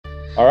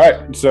All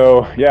right.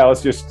 So yeah,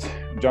 let's just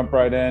jump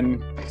right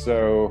in.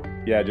 So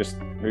yeah, just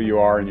who you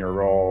are and your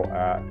role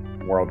at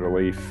World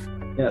Relief.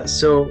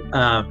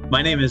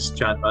 My name is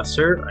John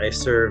Busser. I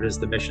serve as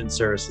the Mission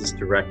Services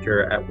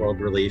Director at World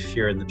Relief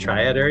here in the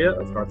Triad area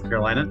of North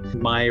Carolina.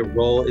 My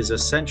role is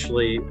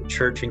essentially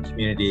church and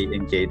community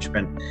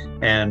engagement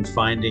and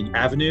finding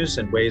avenues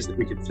and ways that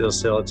we can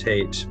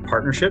facilitate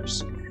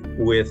partnerships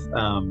with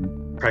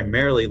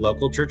primarily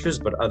local churches,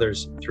 but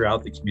others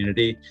throughout the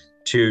community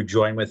to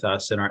join with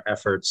us in our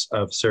efforts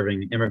of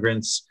serving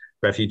immigrants,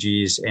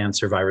 refugees, and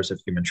survivors of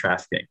human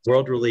trafficking.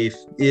 World Relief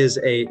is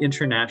an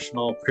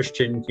international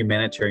Christian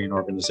humanitarian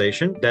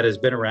organization that has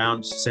been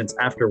around since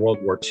after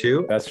World War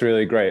II. That's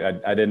really great.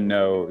 I didn't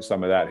know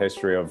some of that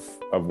history of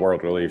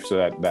World Relief, so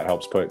that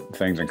helps put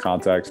things in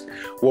context.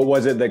 What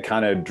was it that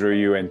kind of drew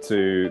you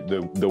into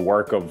the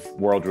work of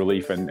World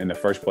Relief in the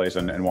first place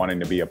and wanting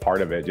to be a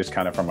part of it, just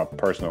kind of from a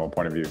personal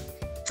point of view?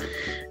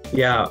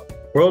 Yeah,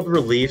 World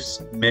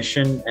Relief's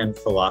mission and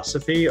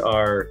philosophy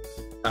are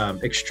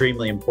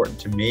extremely important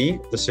to me.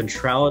 The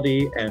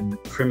centrality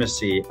and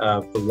primacy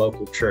of the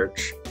local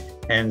church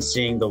and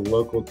seeing the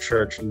local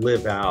church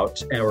live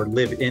out or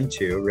live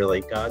into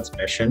really God's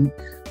mission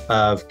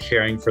of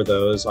caring for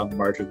those on the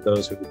margin,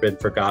 those who have been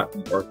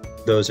forgotten or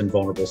those in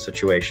vulnerable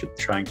situations,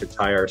 trying to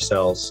tie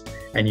ourselves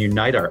and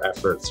unite our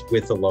efforts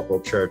with the local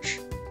church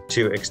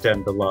to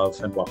extend the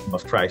love and welcome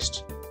of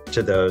Christ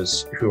to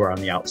those who are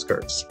on the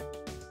outskirts.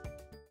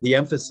 The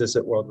emphasis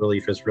at World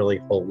Relief is really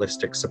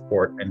holistic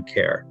support and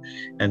care.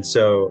 And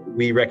so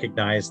we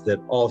recognize that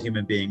all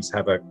human beings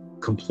have a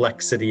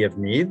complexity of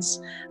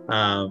needs,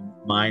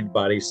 mind,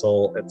 body,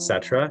 soul,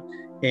 etc.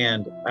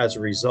 And as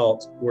a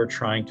result, we're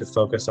trying to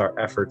focus our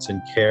efforts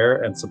in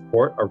care and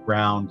support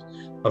around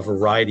a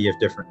variety of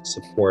different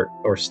support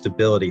or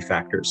stability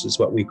factors is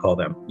what we call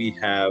them. We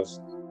have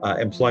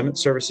employment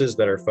services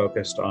that are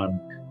focused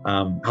on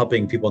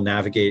helping people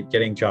navigate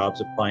getting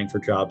jobs, applying for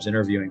jobs,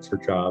 interviewing for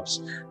jobs.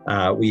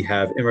 We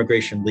have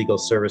immigration legal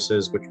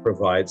services, which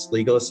provides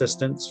legal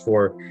assistance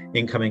for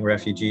incoming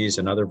refugees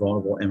and other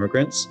vulnerable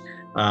immigrants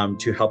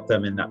to help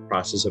them in that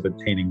process of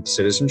obtaining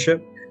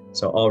citizenship.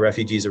 So all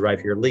refugees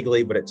arrive here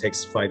legally, but it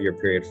takes a 5-year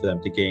period for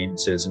them to gain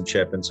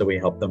citizenship. And so we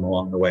help them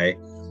along the way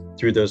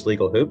through those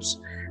legal hoops.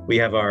 We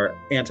have our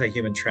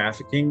anti-human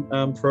trafficking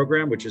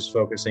program, which is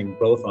focusing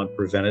both on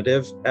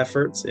preventative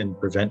efforts in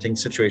preventing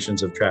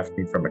situations of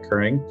trafficking from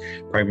occurring,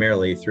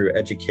 primarily through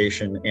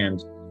education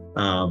and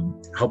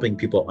helping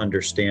people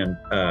understand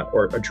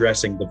or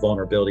addressing the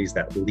vulnerabilities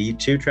that lead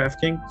to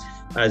trafficking,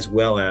 as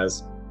well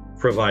as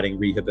providing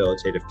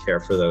rehabilitative care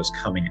for those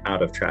coming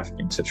out of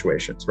trafficking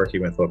situations,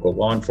 working with local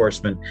law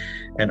enforcement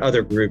and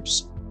other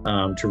groups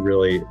to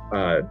really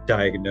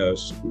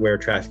diagnose where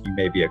trafficking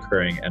may be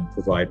occurring and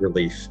provide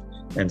relief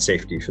and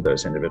safety for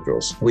those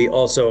individuals. We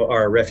also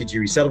are a refugee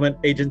resettlement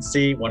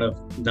agency, one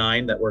of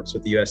 9 that works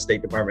with the U.S.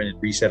 State Department in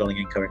resettling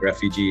incoming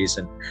refugees.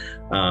 And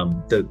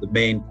the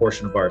main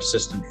portion of our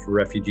assistance for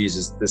refugees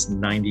is this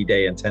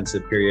 90-day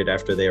intensive period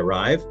after they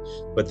arrive,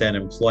 but then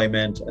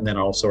employment and then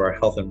also our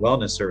health and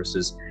wellness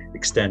services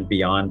extend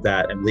beyond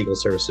that, and legal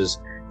services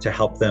to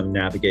help them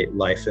navigate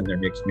life in their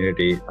new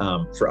community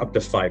for up to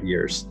 5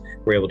 years.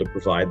 We're able to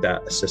provide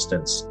that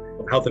assistance.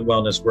 Health and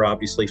wellness, we're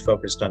obviously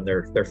focused on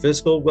their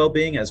physical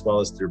well-being as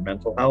well as their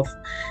mental health,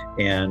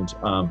 and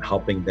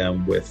helping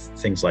them with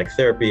things like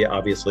therapy,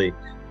 obviously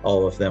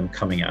all of them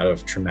coming out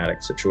of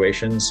traumatic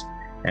situations.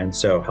 And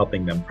so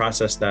helping them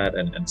process that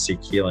and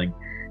seek healing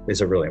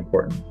is a really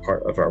important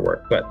part of our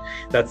work. But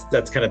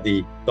that's kind of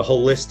the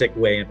holistic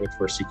way in which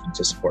we're seeking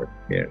to support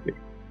the community.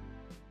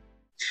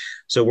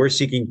 So we're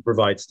seeking to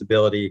provide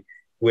stability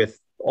with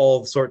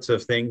all sorts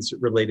of things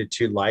related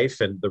to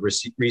life and the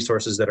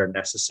resources that are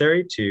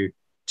necessary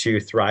to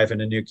thrive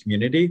in a new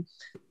community.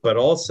 But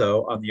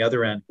also on the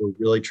other end, we're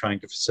really trying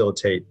to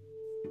facilitate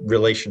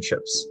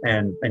relationships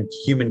and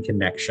human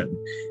connection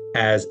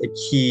as a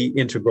key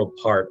integral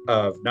part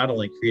of not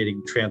only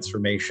creating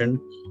transformation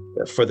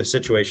for the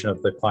situation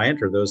of the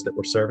client or those that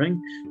we're serving,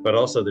 but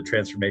also the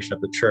transformation of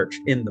the church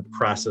in the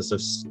process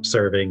of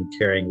serving,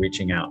 caring,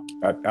 reaching out.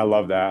 I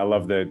love that. I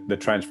love the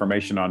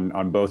transformation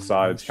on both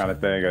sides kind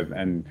of thing.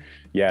 And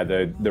yeah,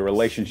 the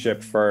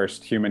relationship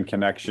first, human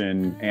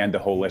connection, and the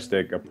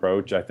holistic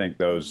approach. I think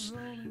those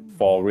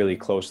fall really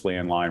closely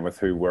in line with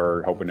who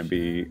we're hoping to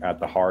be at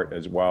the Heart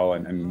as well,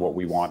 and what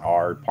we want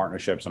our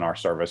partnerships and our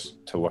service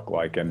to look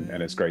like. And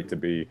it's great to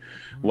be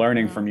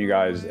learning from you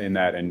guys in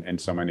that in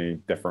so many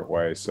different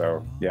ways.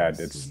 So yeah,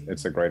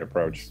 it's a great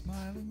approach.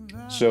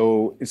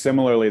 So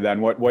similarly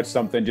then, what's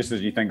something, just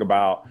as you think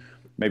about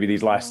maybe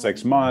these last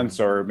 6 months,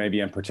 or maybe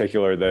in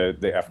particular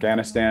the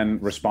Afghanistan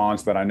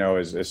response that I know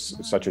is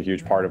such a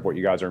huge part of what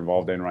you guys are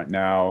involved in right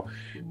now.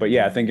 But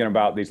yeah, thinking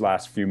about these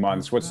last few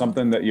months, what's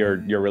something that you're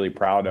really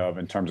proud of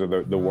in terms of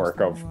the work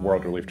of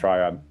World Relief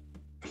Triad?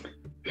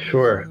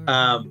 Sure.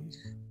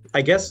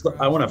 I guess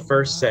I want to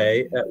first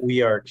say that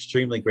we are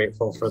extremely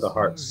grateful for the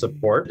Heart's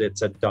support.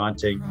 It's a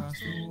daunting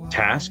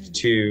task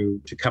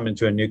to come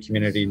into a new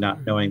community,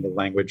 not knowing the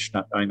language,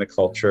 not knowing the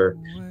culture,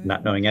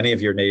 not knowing any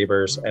of your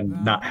neighbors,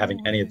 and not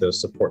having any of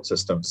those support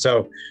systems.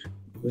 So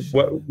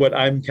what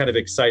I'm kind of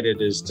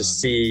excited is to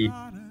see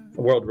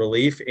World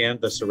Relief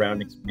and the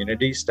surrounding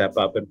community step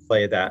up and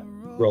play that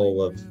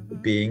role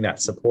of being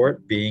that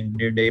support, being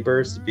new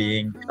neighbors,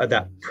 being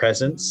that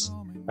presence,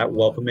 that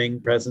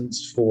welcoming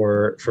presence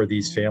for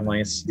these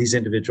families. These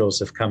individuals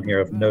have come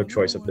here of no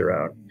choice of their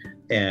own,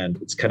 and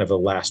it's kind of a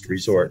last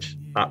resort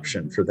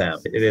option for them.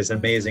 It is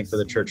amazing for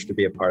the church to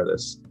be a part of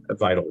this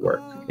vital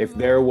work. If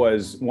there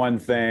was one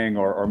thing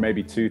or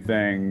maybe two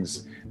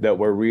things that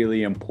were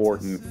really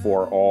important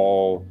for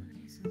all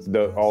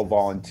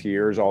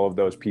volunteers, all of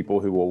those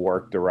people who will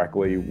work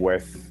directly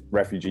with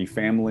refugee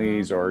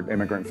families or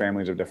immigrant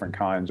families of different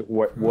kinds,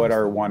 what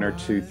are one or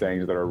two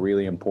things that are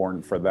really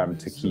important for them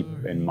to keep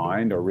in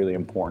mind or really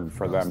important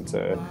for them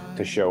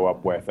to show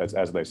up with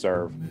as they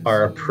serve?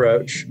 Our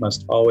approach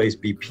must always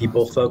be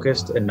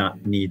people-focused and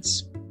not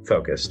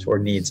needs-focused or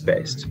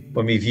needs-based.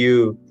 When we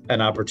view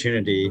an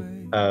opportunity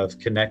of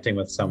connecting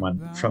with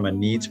someone from a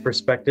needs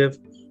perspective,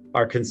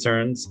 our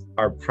concerns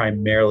are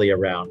primarily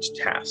around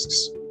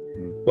tasks.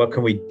 What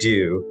can we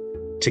do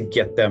to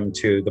get them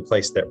to the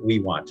place that we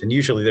want? And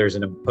usually there's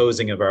an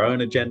imposing of our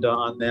own agenda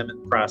on them in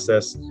the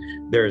process.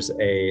 There's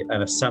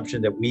an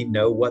assumption that we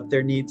know what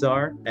their needs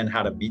are and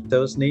how to meet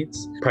those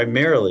needs.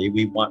 Primarily,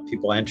 we want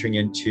people entering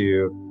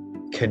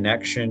into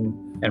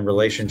connection and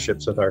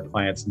relationships with our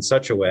clients in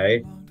such a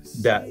way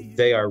that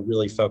they are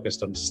really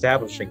focused on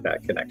establishing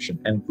that connection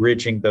and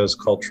bridging those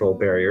cultural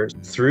barriers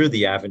through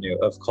the avenue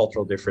of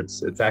cultural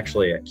difference. It's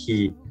actually a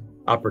key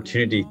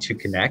opportunity to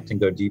connect and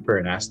go deeper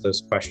and ask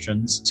those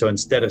questions. So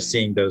instead of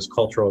seeing those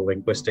cultural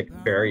linguistic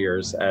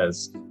barriers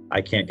as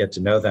I can't get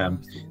to know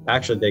them,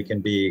 actually they can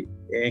be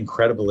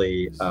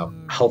incredibly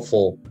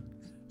helpful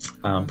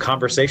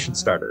conversation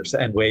starters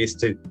and ways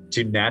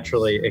to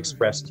naturally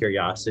express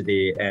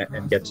curiosity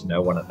and get to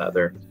know one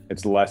another.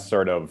 It's less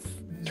sort of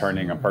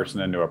turning a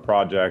person into a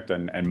project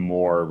and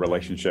more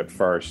relationship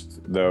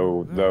first,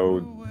 though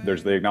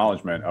there's the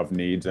acknowledgement of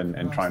needs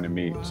and trying to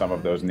meet some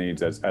of those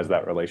needs as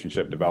that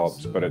relationship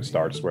develops, but it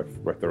starts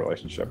with the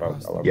relationship. I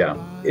love that.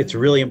 It's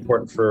really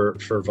important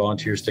for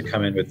volunteers to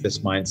come in with this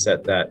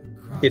mindset that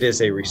it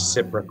is a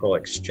reciprocal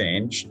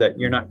exchange, that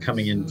you're not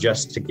coming in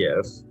just to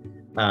give,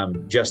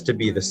 just to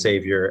be the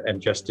savior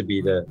and just to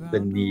be the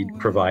need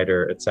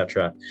provider,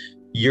 etc.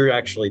 You're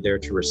actually there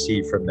to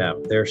receive from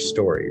them their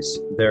stories,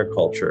 their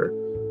culture.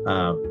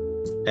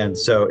 And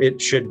so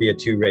it should be a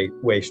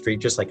two-way street,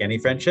 just like any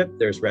friendship.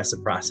 There's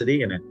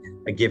reciprocity and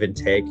a give and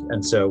take.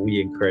 And so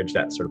we encourage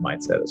that sort of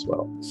mindset as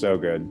well. So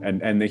good.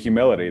 And the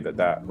humility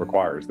that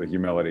requires, the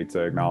humility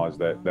to acknowledge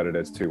that it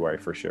is two-way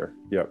for sure.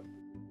 Yep.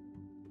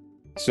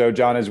 So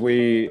Jon, as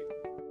we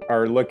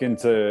are looking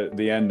to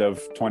the end of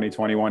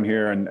 2021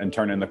 here and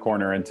turning the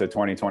corner into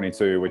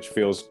 2022, which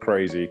feels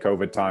crazy.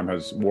 COVID time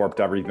has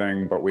warped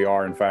everything, but we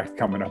are in fact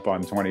coming up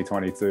on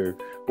 2022.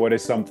 What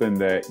is something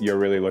that you're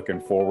really looking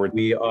forward?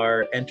 We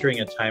are entering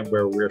a time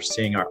where we're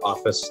seeing our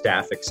office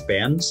staff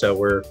expand. So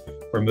we're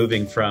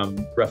moving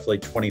from roughly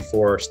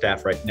 24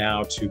 staff right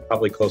now to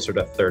probably closer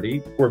to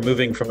 30. We're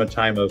moving from a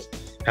time of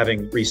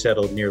having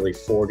resettled nearly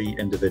 40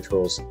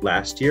 individuals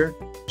last year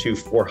to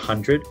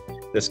 400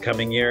 this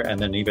coming year, and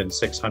then even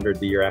 600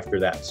 the year after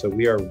that. So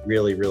we are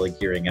really, really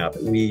gearing up.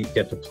 We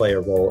get to play a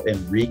role in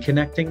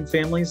reconnecting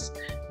families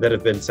that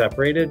have been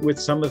separated with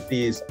some of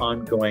these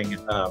ongoing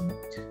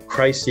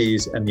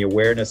crises and the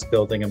awareness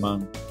building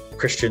among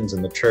Christians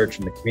in the church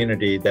and the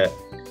community that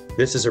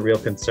this is a real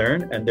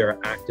concern, and there are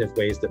active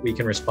ways that we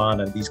can respond,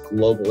 and these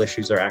global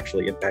issues are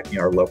actually impacting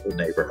our local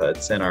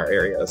neighborhoods and our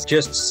areas.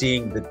 Just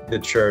seeing the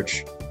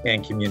church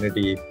and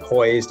community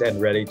poised and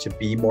ready to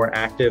be more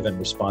active and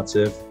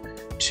responsive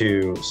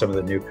to some of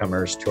the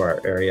newcomers to our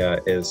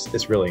area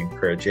is really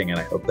encouraging, and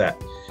I hope that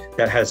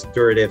has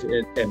durative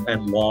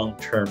and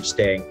long-term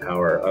staying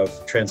power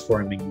of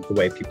transforming the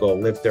way people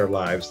live their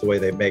lives, the way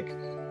they make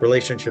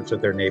relationships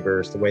with their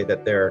neighbors, the way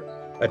that they're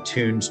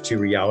attuned to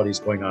realities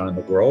going on in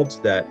the world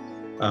that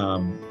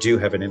do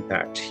have an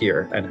impact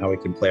here, and how we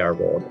can play our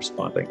role in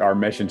responding. Our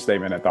mission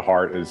statement at the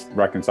Heart is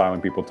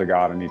reconciling people to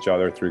God and each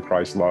other through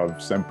Christ's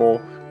love,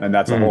 simple. And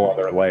that's a whole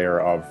other layer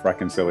of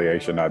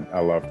reconciliation.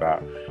 I love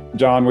that.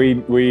 Jon,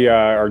 we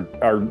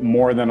are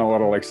more than a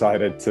little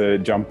excited to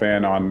jump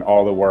in on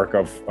all the work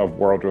of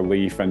World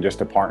Relief and just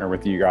to partner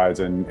with you guys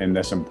in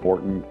this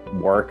important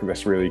work,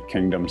 this really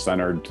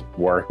kingdom-centered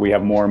work. We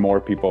have more and more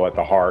people at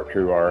the Heart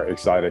who are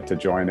excited to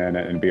join in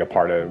and be a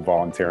part of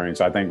volunteering.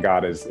 So I think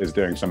God is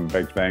doing some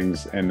big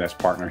things in this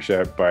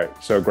partnership,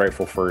 but so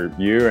grateful for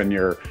you and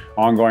your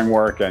ongoing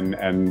work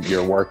and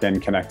your work in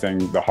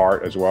connecting the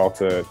Heart as well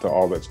to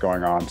all that's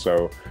going on.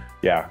 So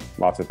yeah,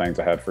 lots of things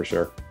ahead for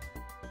sure.